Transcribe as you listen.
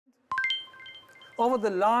over the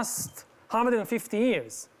last 150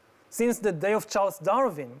 years, since the day of Charles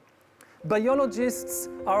Darwin, biologists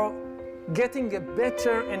are getting a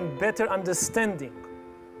better and better understanding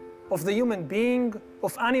of the human being,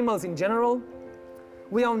 of animals in general.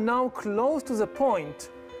 We are now close to the point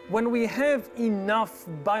when we have enough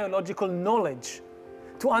biological knowledge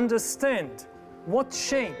to understand what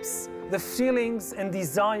shapes the feelings and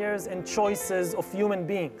desires and choices of human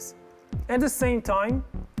beings. At the same time,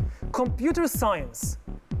 computer science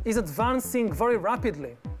is advancing very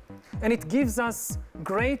rapidly, and it gives us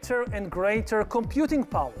greater and greater computing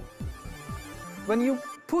power. When you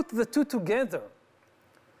put the two together,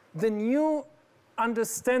 the new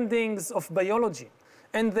understandings of biology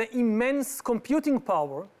and the immense computing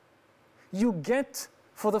power, you get,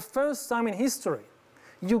 for the first time in history,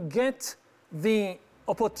 you get the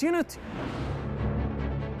opportunity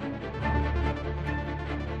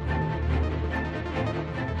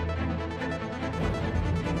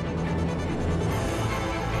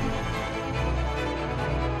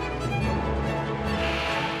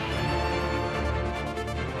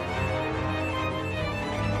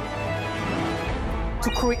to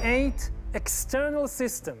create external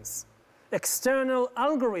systems, external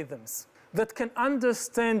algorithms that can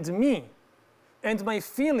understand me and my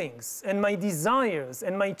feelings and my desires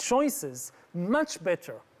and my choices much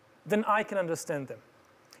better than I can understand them.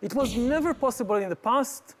 It was never possible in the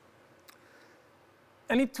past,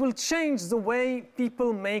 and it will change the way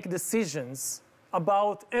people make decisions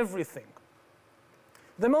about everything.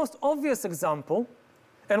 The most obvious example,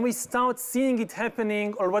 and we start seeing it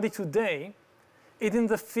happening already today, is in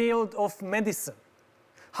the field of medicine.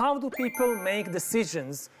 How do people make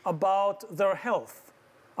decisions about their health,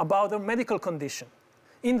 about their medical condition?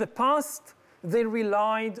 In the past, they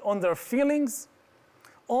relied on their feelings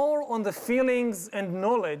or on the feelings and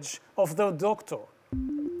knowledge of their doctor.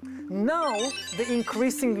 Now, they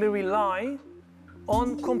increasingly rely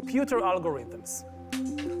on computer algorithms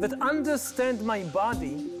that understand my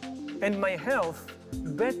body and my health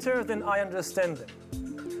better than I understand them,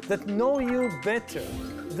 that know you better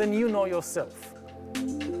than you know yourself.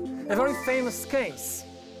 A very famous case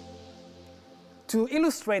to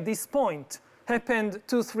illustrate this point happened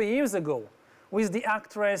 2-3 years ago with the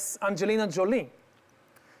actress Angelina Jolie.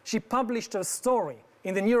 She published her story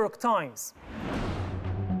in the New York Times.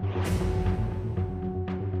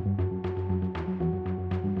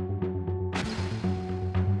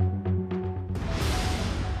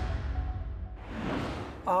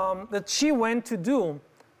 That she went to do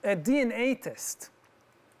a DNA test.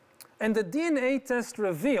 And the DNA test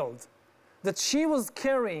revealed that she was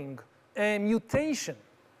carrying a mutation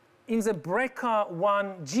in the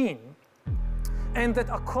BRCA1 gene, and that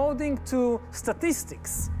according to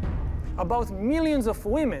statistics, about millions of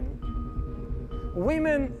women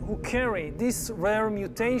who carry this rare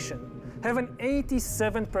mutation have an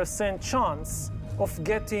 87% chance of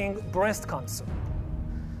getting breast cancer.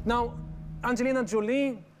 Now, Angelina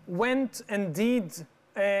Jolie went and did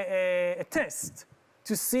a test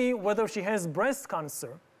to see whether she has breast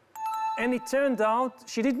cancer, and it turned out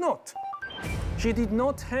she did not. She did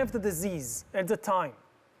not have the disease at the time.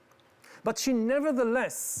 But she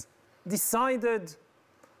nevertheless decided,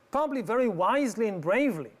 probably very wisely and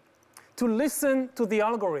bravely, to listen to the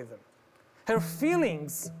algorithm. Her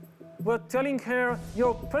feelings were telling her,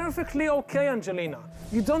 "You're perfectly okay, Angelina.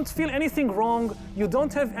 You don't feel anything wrong. You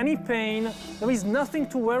don't have any pain. There is nothing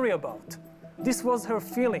to worry about." This was her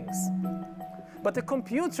feelings. But the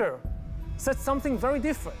computer said something very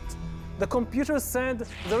different. The computer said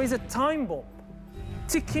there is a time bomb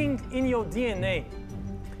ticking in your DNA.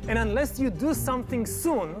 And unless you do something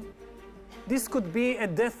soon, this could be a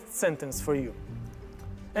death sentence for you.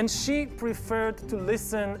 And she preferred to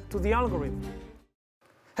listen to the algorithm.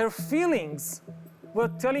 Her feelings were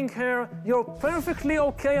telling her, "You're perfectly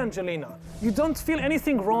okay, Angelina. You don't feel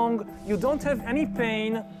anything wrong. You don't have any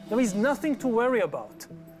pain. There is nothing to worry about."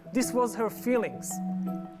 This was her feelings.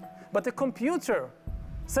 But the computer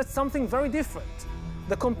said something very different.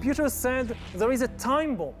 The computer said there is a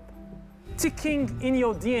time bomb ticking in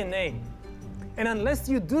your DNA. And unless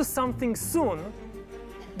you do something soon,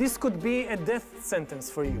 this could be a death sentence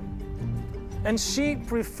for you. And she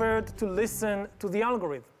preferred to listen to the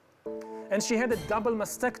algorithm. And she had a double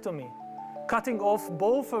mastectomy, cutting off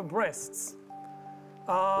both her breasts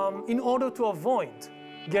in order to avoid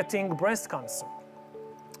getting breast cancer.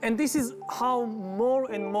 And this is how more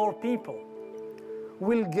and more people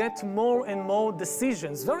will get more and more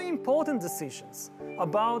decisions, very important decisions,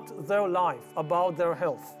 about their life, about their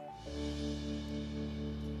health.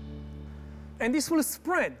 And this will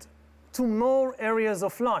spread to more areas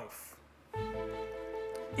of life.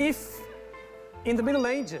 If In the Middle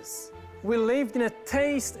Ages, we lived in a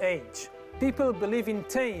taste age. People believe in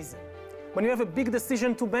taste. When you have a big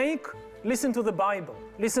decision to make, listen to the Bible,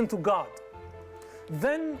 listen to God.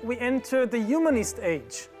 Then we enter the humanist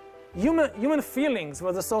age. Human feelings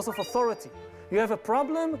were the source of authority. You have a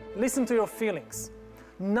problem, listen to your feelings.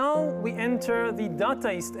 Now we enter the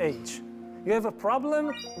dataist age. You have a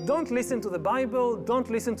problem, don't listen to the Bible, don't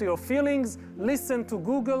listen to your feelings, listen to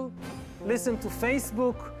Google, listen to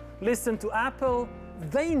Facebook, listen to Apple.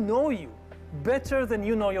 They know you better than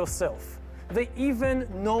you know yourself. They even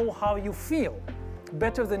know how you feel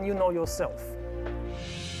better than you know yourself.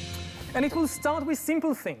 And it will start with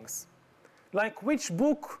simple things, like which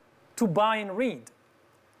book to buy and read.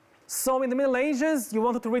 So in the Middle Ages, you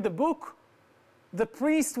wanted to read a book, the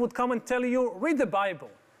priest would come and tell you, read the Bible.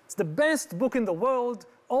 It's the best book in the world,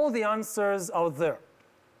 all the answers are there.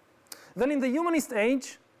 Then in the humanist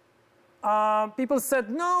age, people said,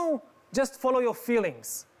 no, just follow your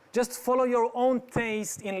feelings. Just follow your own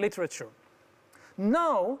taste in literature.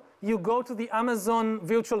 Now you go to the Amazon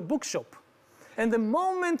virtual bookshop, and the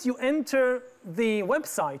moment you enter the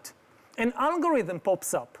website, an algorithm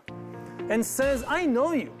pops up and says, I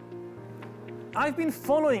know you. I've been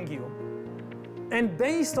following you. And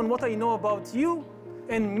based on what I know about you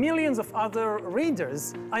and millions of other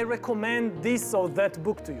readers, I recommend this or that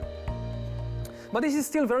book to you. But this is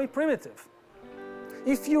still very primitive.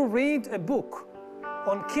 If you read a book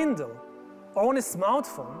on Kindle or on a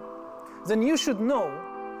smartphone, then you should know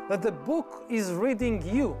that the book is reading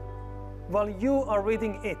you while you are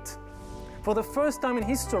reading it. For the first time in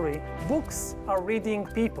history, books are reading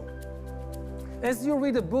people. As you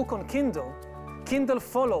read a book on Kindle, Kindle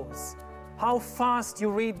follows how fast you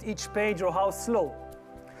read each page or how slow,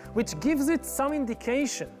 which gives it some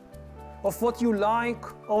indication of what you like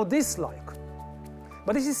or dislike.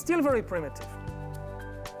 But this is still very primitive.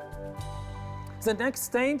 The next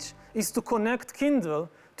stage is to connect Kindle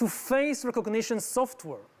to face recognition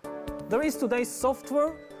software. There is today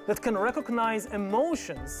software that can recognize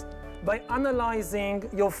emotions by analyzing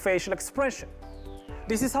your facial expression.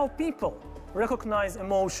 This is how people recognize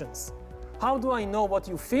emotions. How do I know what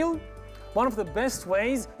you feel? One of the best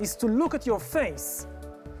ways is to look at your face.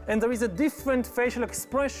 And there is a different facial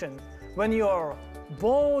expression when you are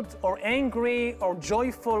bored or angry or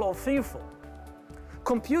joyful or fearful.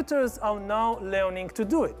 Computers are now learning to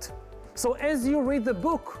do it. So as you read the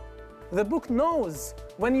book knows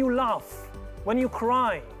when you laugh, when you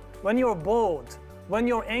cry, when you're bored, when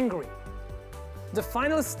you're angry. The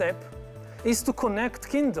final step is to connect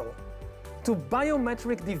Kindle to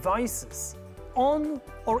biometric devices on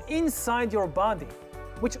or inside your body,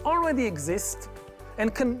 which already exist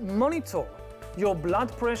and can monitor your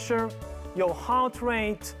blood pressure, your heart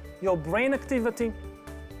rate, your brain activity.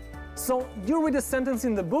 So you read a sentence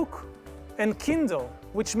in the book, and Kindle,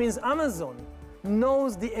 which means Amazon,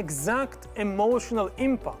 knows the exact emotional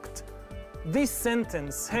impact this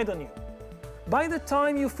sentence had on you. By the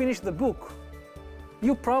time you finish the book,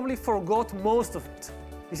 you probably forgot most of it.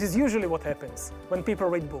 This is usually what happens when people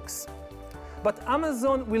read books. But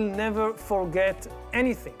Amazon will never forget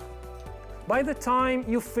anything. By the time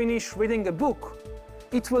you finish reading a book,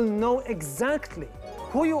 it will know exactly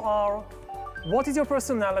who you are, what is your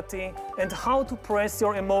personality, and how to press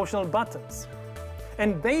your emotional buttons.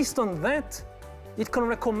 And based on that, it can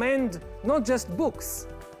recommend not just books,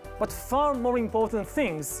 but far more important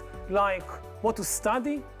things like what to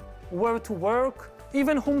study, where to work,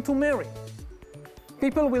 even whom to marry.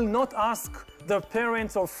 People will not ask their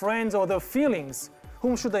parents or friends or their feelings,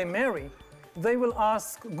 whom should I marry? They will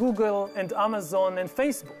ask Google and Amazon and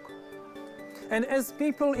Facebook. And as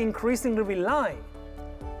people increasingly rely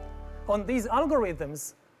on these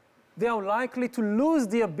algorithms, they are likely to lose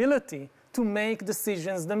the ability to make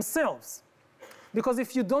decisions themselves. Because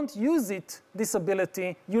if you don't use it, this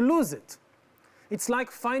ability, you lose it. It's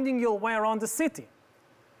like finding your way around the city.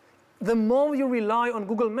 The more you rely on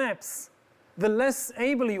Google Maps, the less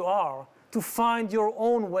able you are to find your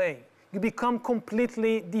own way. You become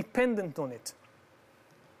completely dependent on it.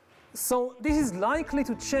 So this is likely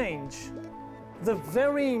to change the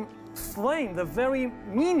very flame, the very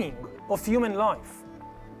meaning of human life.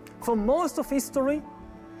 For most of history,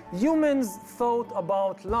 humans thought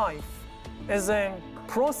about life as a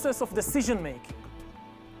process of decision-making.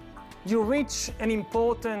 You reach an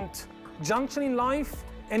important junction in life,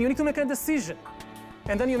 and you need to make a decision.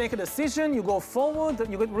 And then you make a decision, you go forward,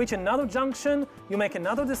 you reach another junction, you make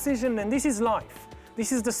another decision, and this is life.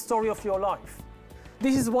 This is the story of your life.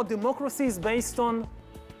 This is what democracy is based on.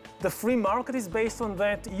 The free market is based on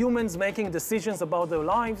that, humans making decisions about their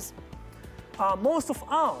lives. Most of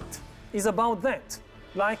art is about that,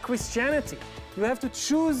 like Christianity. You have to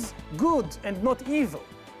choose good and not evil.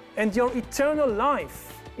 And your eternal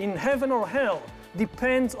life in heaven or hell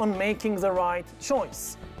depends on making the right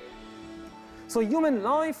choice. So human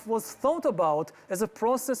life was thought about as a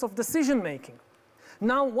process of decision-making.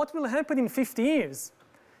 Now, what will happen in 50 years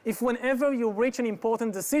if whenever you reach an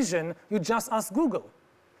important decision, you just ask Google?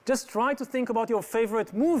 Just try to think about your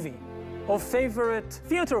favorite movie or favorite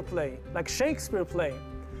theater play, like Shakespeare play.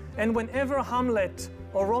 And whenever Hamlet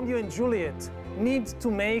or Romeo and Juliet need to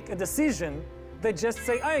make a decision, they just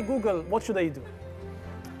say, hey, Google, what should I do?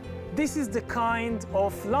 This is the kind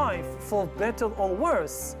of life, for better or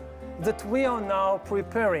worse, that we are now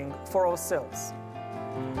preparing for ourselves.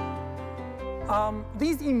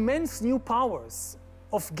 These immense new powers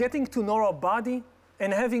of getting to know our body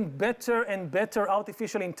and having better and better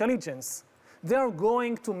artificial intelligence, they are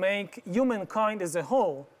going to make humankind as a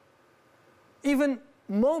whole even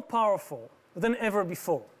more powerful than ever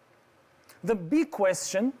before. The big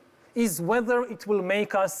question is whether it will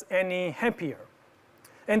make us any happier.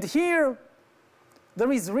 And here,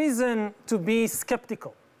 there is reason to be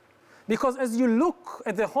skeptical. Because as you look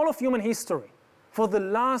at the whole of human history, for the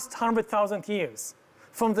last 100,000 years,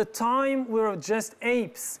 from the time we were just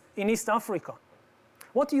apes in East Africa,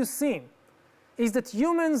 what you see is that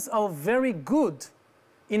humans are very good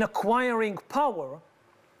in acquiring power,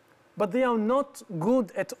 but they are not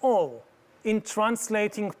good at all in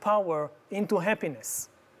translating power into happiness.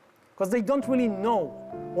 Because they don't really know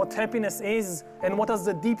what happiness is and what are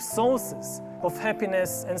the deep sources of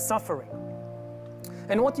happiness and suffering.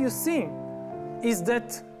 And what you see is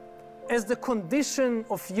that as the condition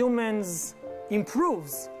of humans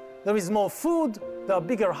improves, there is more food, there are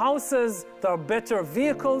bigger houses, there are better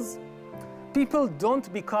vehicles. People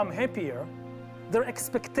don't become happier, their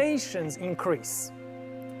expectations increase.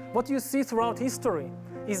 What you see throughout history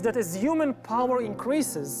is that as human power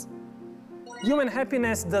increases, human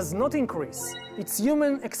happiness does not increase. It's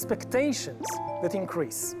human expectations that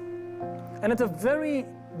increase. And at a very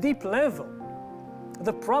deep level,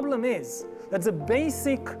 the problem is that the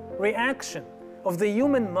basic reaction of the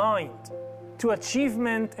human mind to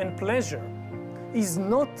achievement and pleasure is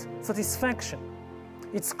not satisfaction.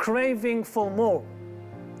 It's craving for more.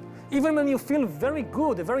 Even when you feel very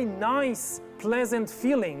good, a very nice, pleasant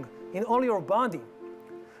feeling in all your body,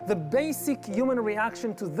 the basic human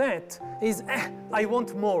reaction to that is, I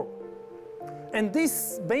want more. And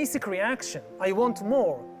this basic reaction, I want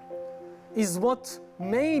more, is what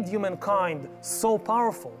made humankind so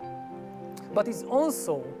powerful, but is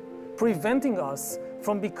also preventing us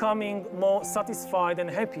from becoming more satisfied and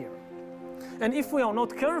happier. And if we are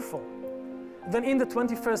not careful, then in the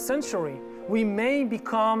 21st century, we may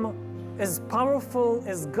become as powerful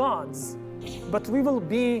as gods, but we will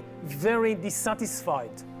be very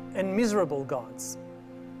dissatisfied and miserable gods.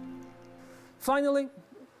 Finally,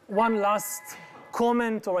 one last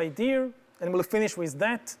comment or idea, and we'll finish with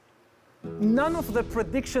that. None of the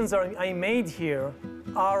predictions I made here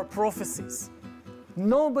are prophecies.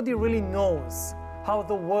 Nobody really knows how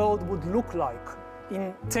the world would look like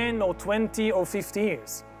in 10 or 20 or 50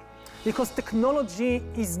 years. Because technology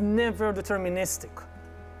is never deterministic.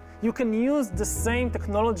 You can use the same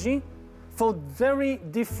technology for very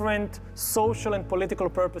different social and political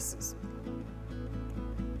purposes.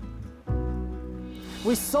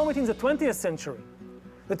 We saw it in the 20th century,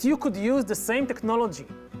 that you could use the same technology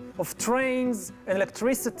of trains and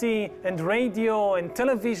electricity and radio and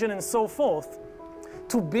television and so forth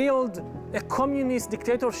to build a communist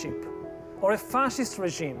dictatorship or a fascist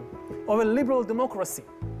regime or a liberal democracy.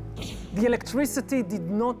 The electricity did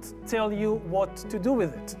not tell you what to do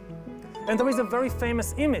with it. And there is a very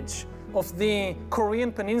famous image of the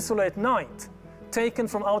Korean peninsula at night, taken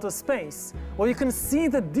from outer space, where you can see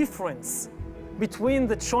the difference between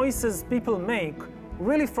the choices people make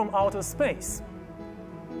really from outer space.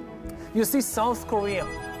 You see South Korea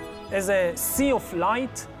as a sea of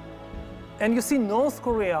light, and you see North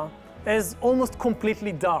Korea as almost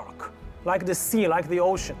completely dark, like the sea, like the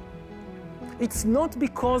ocean. It's not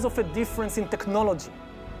because of a difference in technology.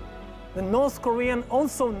 The North Koreans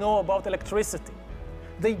also know about electricity.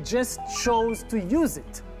 They just chose to use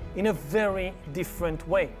it in a very different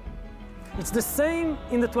way. It's the same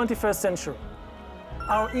in the 21st century.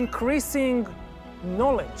 Our increasing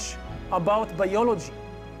knowledge about biology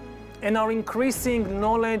and our increasing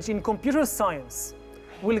knowledge in computer science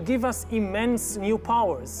will give us immense new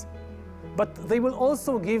powers, but they will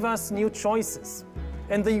also give us new choices,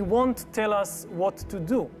 and they won't tell us what to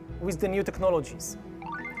do with the new technologies.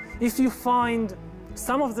 If you find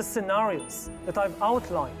some of the scenarios that I've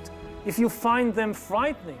outlined, if you find them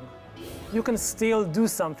frightening, you can still do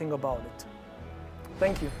something about it.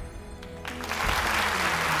 Thank you.